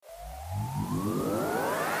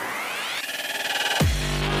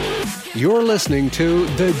You're listening to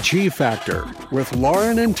The G Factor with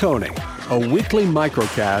Lauren and Tony, a weekly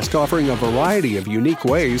microcast offering a variety of unique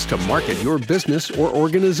ways to market your business or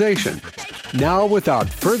organization. Now, without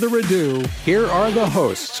further ado, here are the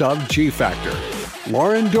hosts of G Factor,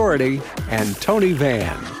 Lauren Doherty and Tony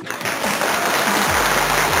Van.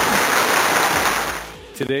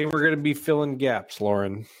 Today we're going to be filling gaps,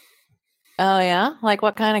 Lauren. Oh, yeah? Like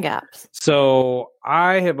what kind of gaps? So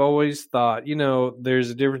I have always thought, there's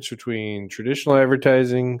a difference between traditional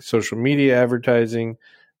advertising, social media advertising,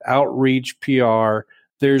 outreach, PR.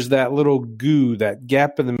 There's that little goo, that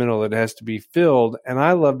gap in the middle that has to be filled. And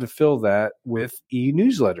I love to fill that with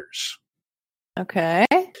e-newsletters. Okay.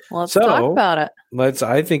 Let's talk about it.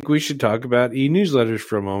 I think we should talk about e-newsletters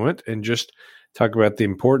for a moment and just talk about the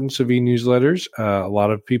importance of e-newsletters. A lot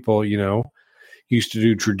of people, used to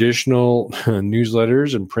do traditional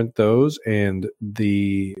newsletters and print those, and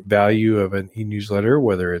the value of an e-newsletter,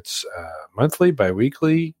 whether it's monthly,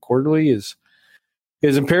 biweekly, quarterly, is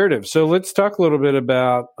imperative. So let's talk a little bit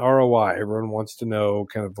about ROI. Everyone wants to know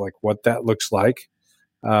kind of like what that looks like.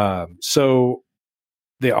 So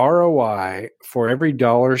the ROI for every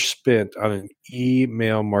dollar spent on an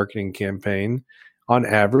email marketing campaign on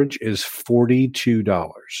average is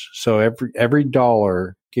 $42. So every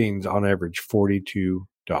dollar gains on average $42.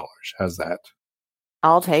 How's that?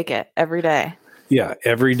 I'll take it every day. Yeah,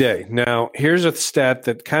 every day. Now, here's a stat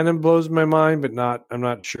that kind of blows my mind, but I'm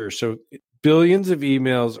not sure. So billions of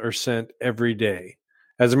emails are sent every day.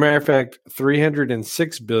 As a matter of fact,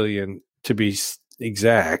 306 billion to be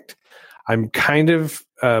exact. I'm kind of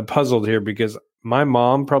puzzled here because my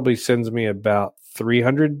mom probably sends me about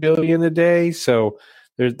 300 billion a day. So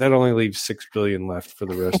that only leaves 6 billion left for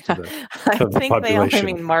the rest of the I think population. They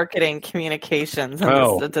only mean marketing communications. And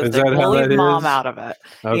the statistic. Is that we'll how leave mom is? out of it.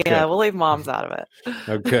 Okay. Yeah, we'll leave moms out of it.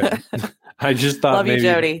 Okay. I just thought Love maybe, you,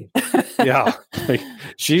 Jody. Yeah.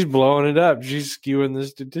 She's blowing it up. She's skewing the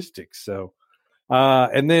statistics. So,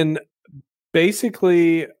 and then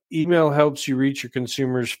basically email helps you reach your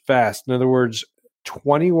consumers fast. In other words,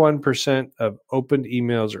 21% of opened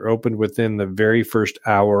emails are opened within the very first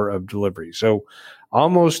hour of delivery. So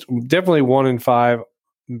definitely 1 in 5,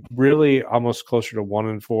 really almost closer to 1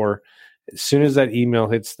 in 4. As soon as that email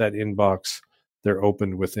hits that inbox, they're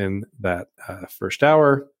opened within that first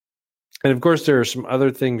hour. And of course, there are some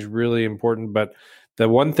other things really important, but the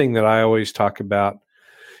one thing that I always talk about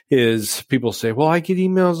is people say, well, I get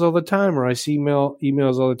emails all the time, or I see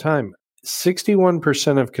emails all the time.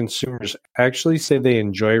 61% of consumers actually say they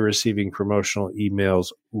enjoy receiving promotional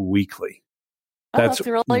emails weekly. That's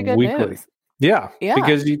really good weekly news. Yeah,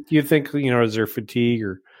 because you think, is there fatigue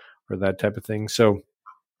or that type of thing? So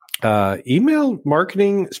email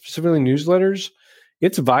marketing, specifically newsletters,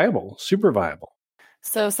 it's viable, super viable.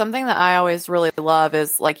 So something that I always really love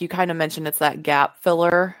is, like you kind of mentioned, it's that gap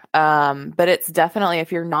filler. But it's definitely,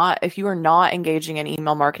 if you are not engaging in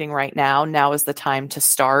email marketing right now is the time to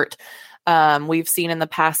start. We've seen in the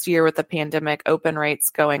past year with the pandemic, open rates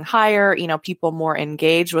going higher, people more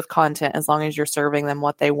engaged with content as long as you're serving them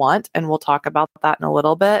what they want. And we'll talk about that in a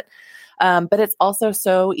little bit. But it's also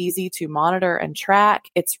so easy to monitor and track.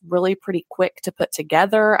 It's really pretty quick to put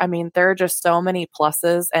together. I mean, there are just so many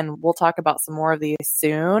pluses, and we'll talk about some more of these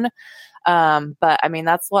soon. But I mean,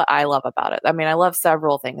 that's what I love about it. I mean, I love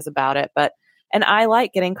several things about it, and I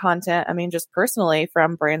like getting content. I mean, just personally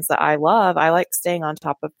from brands that I love, I like staying on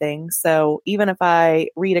top of things. So even if I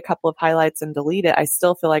read a couple of highlights and delete it, I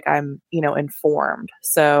still feel like I'm, informed.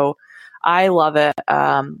 So I love it.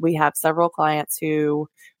 We have several clients who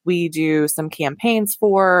we do some campaigns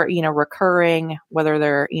for, recurring, whether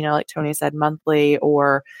they're, like Tony said, monthly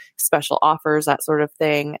or special offers, that sort of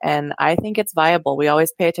thing. And I think it's viable. We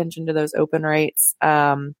always pay attention to those open rates.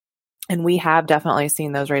 And we have definitely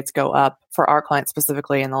seen those rates go up for our clients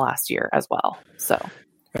specifically in the last year as well. So.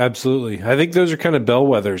 Absolutely. I think those are kind of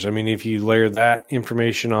bellwethers. I mean, if you layer that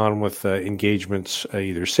information on with engagements,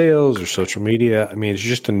 either sales or social media, I mean, it's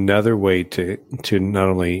just another way to not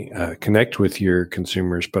only connect with your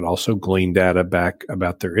consumers, but also glean data back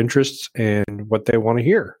about their interests and what they want to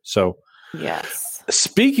hear. So, yes.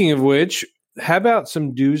 Speaking of which, how about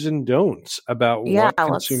some do's and don'ts about what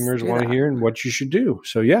consumers want to hear and what you should do?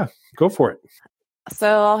 So, go for it.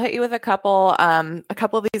 So I'll hit you with a couple. A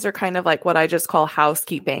couple of these are kind of like what I just call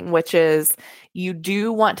housekeeping, which is you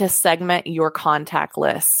do want to segment your contact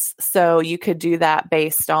lists. So you could do that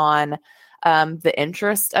based on the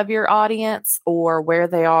interest of your audience or where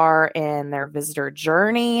they are in their visitor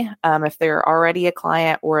journey. If they're already a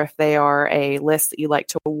client or if they are a list that you like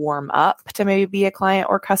to warm up to maybe be a client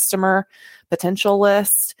or customer potential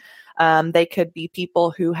list. They could be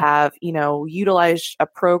people who have, utilized a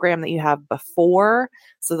program that you have before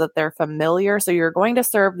so that they're familiar. So you're going to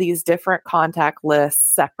serve these different contact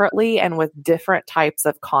lists separately and with different types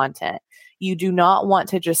of content. You do not want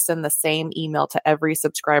to just send the same email to every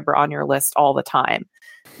subscriber on your list all the time.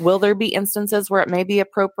 Will there be instances where it may be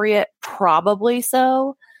appropriate? Probably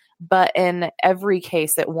so. But in every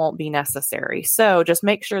case, it won't be necessary. So just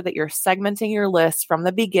make sure that you're segmenting your list from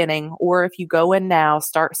the beginning, or if you go in now,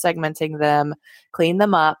 start segmenting them, clean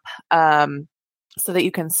them up, so that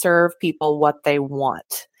you can serve people what they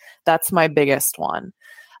want. That's my biggest one.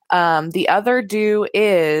 The other do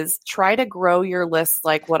is try to grow your list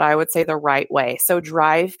like what I would say the right way. So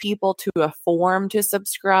drive people to a form to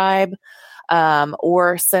subscribe.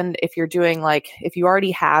 Or send, if you're doing if you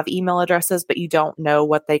already have email addresses, but you don't know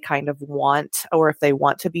what they kind of want, or if they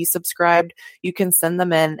want to be subscribed, you can send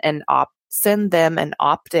them in and send them an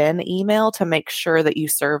opt-in email to make sure that you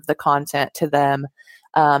serve the content to them,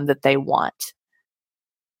 that they want.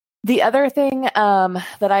 The other thing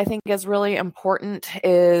that I think is really important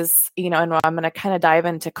is, and I'm going to kind of dive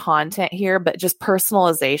into content here, but just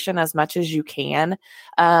personalization as much as you can.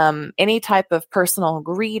 Any type of personal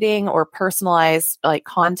greeting or personalized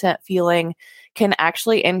content feeling can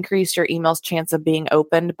actually increase your email's chance of being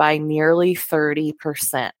opened by nearly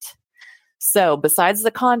 30%. So besides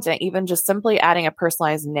the content, even just simply adding a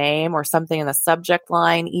personalized name or something in the subject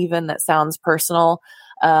line, even that sounds personal,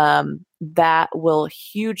 that will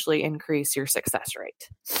hugely increase your success rate.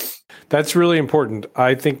 That's really important.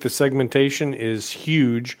 I think the segmentation is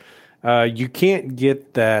huge. You can't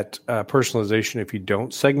get that personalization if you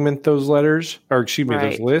don't segment those letters, or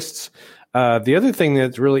those lists. The other thing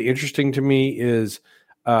that's really interesting to me is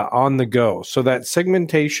on the go. So that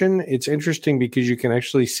segmentation, it's interesting because you can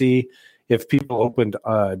actually see if people opened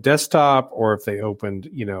a desktop or if they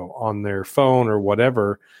opened, on their phone or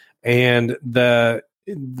whatever, and the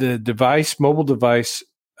mobile device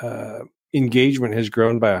engagement has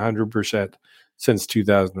grown by 100% since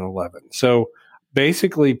 2011. So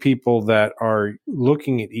basically, people that are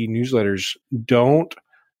looking at e-newsletters don't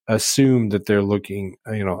assume that they're looking,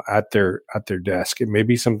 at their desk. It may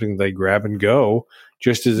be something they grab and go,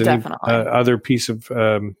 just as any other piece of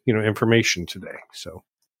information today. So.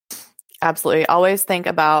 Absolutely. Always think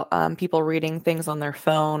about people reading things on their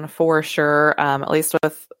phone for sure. At least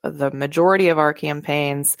with the majority of our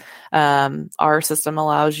campaigns, our system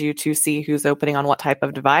allows you to see who's opening on what type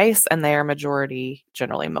of device, and they are majority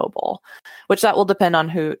generally mobile, which that will depend on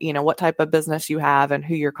who, what type of business you have and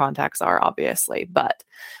who your contacts are, obviously. But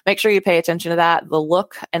make sure you pay attention to that. The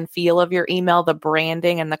look and feel of your email, the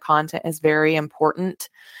branding and the content is very important.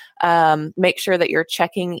 Make sure that you're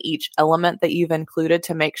checking each element that you've included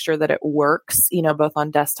to make sure that it works, both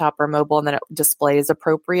on desktop or mobile, and that it displays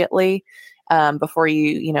appropriately before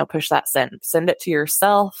you, push that send. Send it to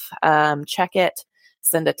yourself, check it,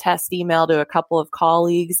 send a test email to a couple of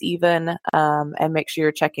colleagues even, and make sure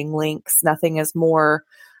you're checking links. Nothing is more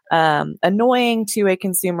annoying to a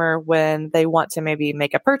consumer when they want to maybe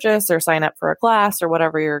make a purchase or sign up for a class or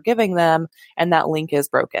whatever you're giving them, and that link is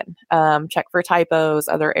broken. Check for typos,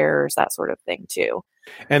 other errors, that sort of thing too.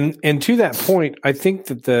 And to that point, I think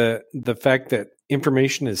that the fact that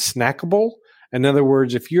information is snackable. In other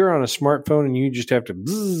words, if you're on a smartphone and you just have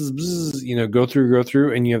to go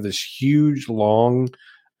through, and you have this huge long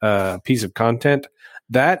piece of content,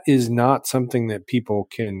 that is not something that people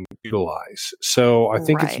can utilize. So I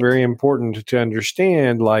think it's very important to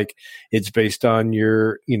understand, it's based on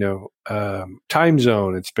your, time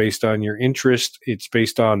zone. It's based on your interest. It's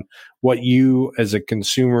based on what you as a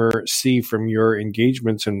consumer see from your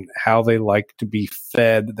engagements and how they like to be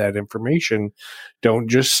fed that information. Don't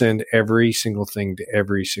just send every single thing to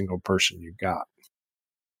every single person you've got.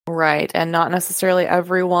 Right. And not necessarily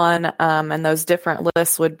everyone. And those different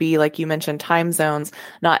lists would be, like you mentioned, time zones.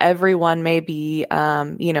 Not everyone may be,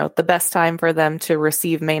 the best time for them to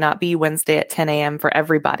receive may not be Wednesday at 10 a.m. for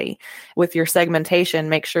everybody. With your segmentation,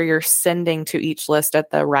 make sure you're sending to each list at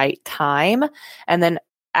the right time. And then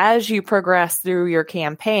as you progress through your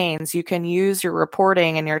campaigns, you can use your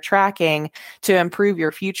reporting and your tracking to improve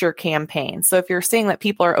your future campaigns. So if you're seeing that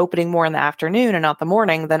people are opening more in the afternoon and not the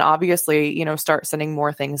morning, then obviously, start sending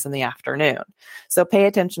more things in the afternoon. So pay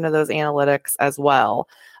attention to those analytics as well,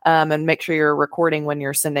 and make sure you're recording when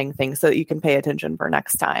you're sending things so that you can pay attention for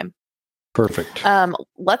next time. Perfect.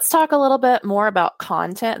 Let's talk a little bit more about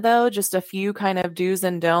content, though. Just a few kind of do's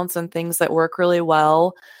and don'ts and things that work really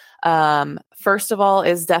well. First of all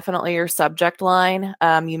is definitely your subject line.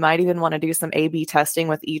 You might even want to do some A/B testing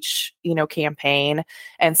with each, campaign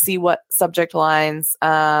and see what subject lines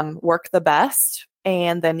work the best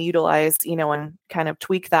and then utilize, and kind of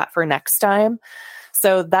tweak that for next time.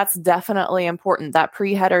 So that's definitely important. That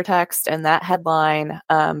pre-header text and that headline,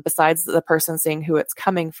 besides the person seeing who it's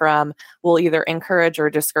coming from, will either encourage or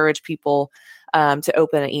discourage people to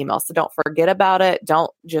open an email. So don't forget about it. Don't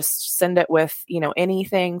just send it with,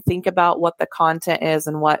 anything. Think about what the content is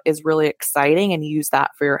and what is really exciting, and use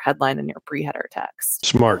that for your headline and your pre-header text.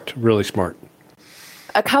 Smart, really smart.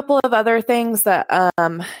 A couple of other things that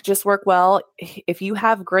just work well. If you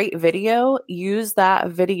have great video, use that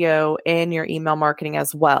video in your email marketing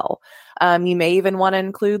as well. You may even want to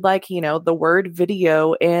include the word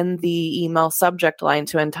video in the email subject line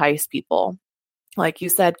to entice people. Like you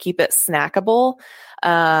said, keep it snackable.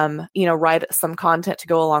 Write some content to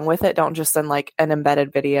go along with it. Don't just send an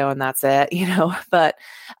embedded video and that's it, but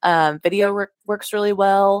video works really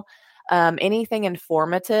well. Anything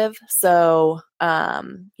informative. So,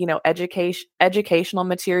 educational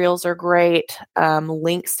materials are great.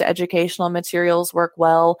 Links to educational materials work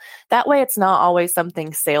well. That way it's not always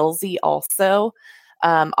something salesy also.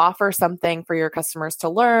 Offer something for your customers to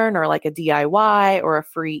learn, or like a DIY or a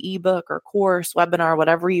free ebook or course, webinar,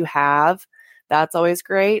 whatever you have. That's always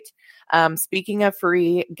great. Speaking of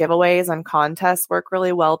free, giveaways and contests work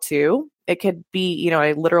really well too. It could be,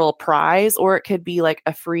 a literal prize, or it could be like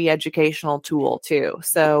a free educational tool too.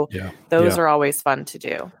 So those are always fun to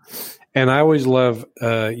do. And I always love,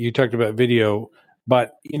 you talked about video,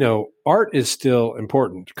 but art is still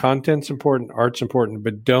important. Content's important, art's important,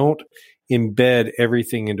 but don't embed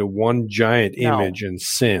everything into one giant image and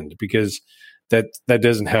send, because that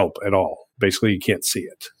doesn't help at all. Basically, you can't see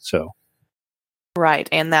it. So. Right.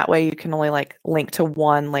 And that way you can only link to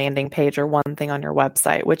one landing page or one thing on your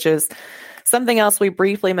website, which is something else we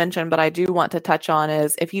briefly mentioned, but I do want to touch on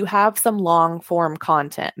is if you have some long form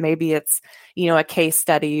content, maybe it's, a case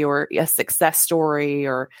study or a success story,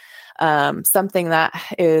 or something that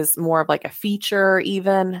is more of like a feature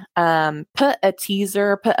even, put a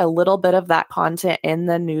teaser, put a little bit of that content in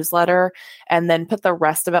the newsletter, and then put the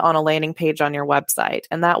rest of it on a landing page on your website.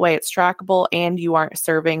 And that way it's trackable, and you aren't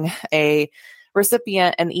serving a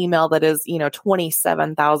recipient an email that is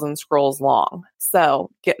 27,000 scrolls long. So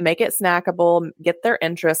make it snackable, get their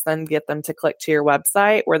interest, then get them to click to your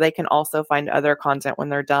website, where they can also find other content when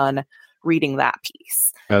they're done reading that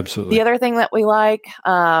piece. Absolutely. The other thing that we like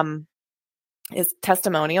is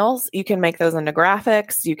testimonials. You can make those into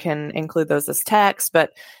graphics. You can include those as text,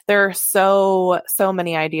 but there are so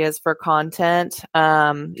many ideas for content,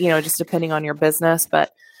 just depending on your business.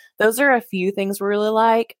 But those are a few things we really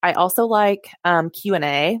like. I also like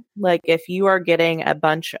Q&A. Like if you are getting a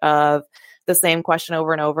bunch of the same question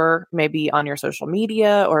over and over, maybe on your social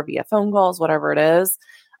media or via phone calls, whatever it is,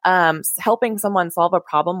 helping someone solve a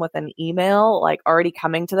problem with an email, already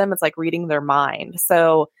coming to them, it's like reading their mind.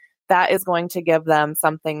 So that is going to give them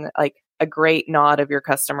something like a great nod of your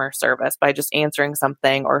customer service by just answering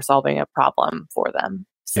something or solving a problem for them.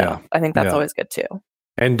 So I think that's always good too.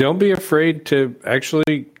 And don't be afraid to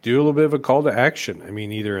actually do a little bit of a call to action. I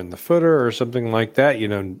mean, either in the footer or something like that,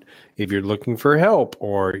 if you're looking for help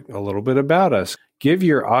or a little bit about us, give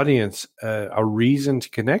your audience a reason to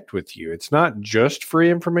connect with you. It's not just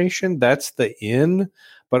free information. That's the in,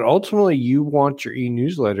 but ultimately you want your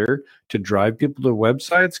e-newsletter to drive people to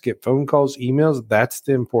websites, get phone calls, emails. That's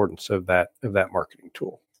the importance of that marketing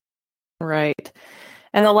tool. Right.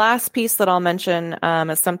 And the last piece that I'll mention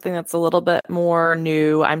is something that's a little bit more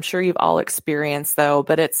new. I'm sure you've all experienced though,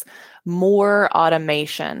 but it's more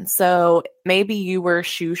automation. So maybe you were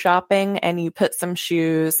shoe shopping and you put some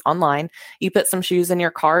shoes online, you put some shoes in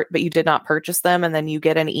your cart, but you did not purchase them. And then you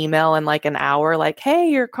get an email in an hour, hey,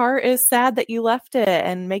 your cart is sad that you left it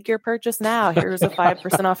and make your purchase now. Here's a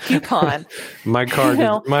 5% off coupon. My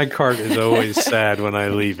cart is always sad when I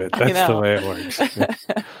leave it. That's the way it works.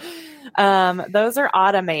 Those are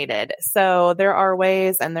automated. So there are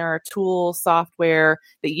ways and there are tools, software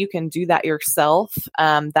that you can do that yourself.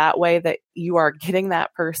 That way that you are getting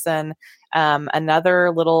that person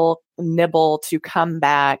another little nibble to come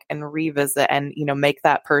back and revisit and, make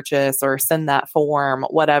that purchase or send that form,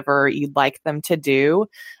 whatever you'd like them to do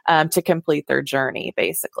to complete their journey,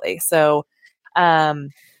 basically. So,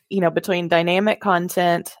 between dynamic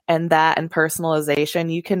content and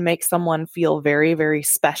personalization, you can make someone feel very, very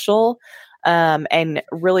special and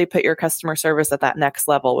really put your customer service at that next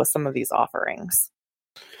level with some of these offerings.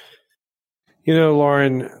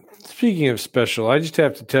 Lauren, speaking of special, I just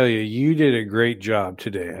have to tell you, you did a great job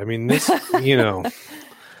today. I mean, this, I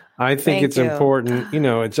think it's important.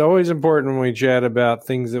 It's always important when we chat about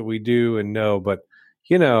things that we do and know, but,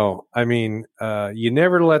 you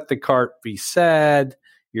never let the cart be sad.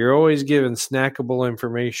 You're always giving snackable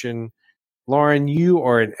information. Lauren, you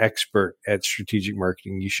are an expert at strategic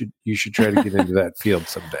marketing. You should try to get into that field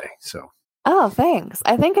someday. So. Oh, thanks.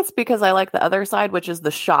 I think it's because I like the other side, which is the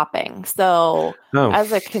shopping. So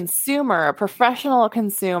as a consumer, a professional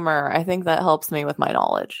consumer, I think that helps me with my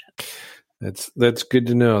knowledge. That's good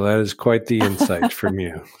to know. That is quite the insight from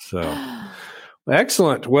you. So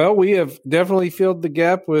excellent. Well, we have definitely filled the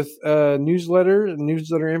gap with newsletter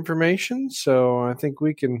information. So I think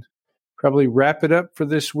we can probably wrap it up for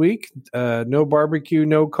this week. No barbecue,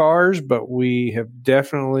 no cars, but we have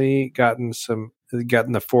definitely gotten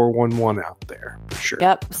the 411 out there for sure.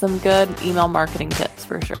 Yep, some good email marketing tips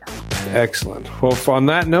for sure. Excellent. Well, on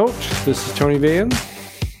that note, this is Tony Van.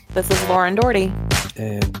 This is Lauren Doherty.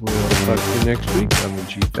 And we'll talk to you next week on the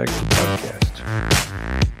G Factor podcast.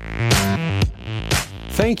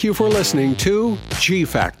 Thank you for listening to G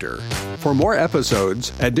Factor. For more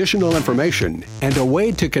episodes, additional information, and a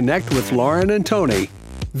way to connect with Lauren and Tony,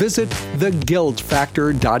 visit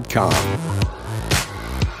theguildfactor.com.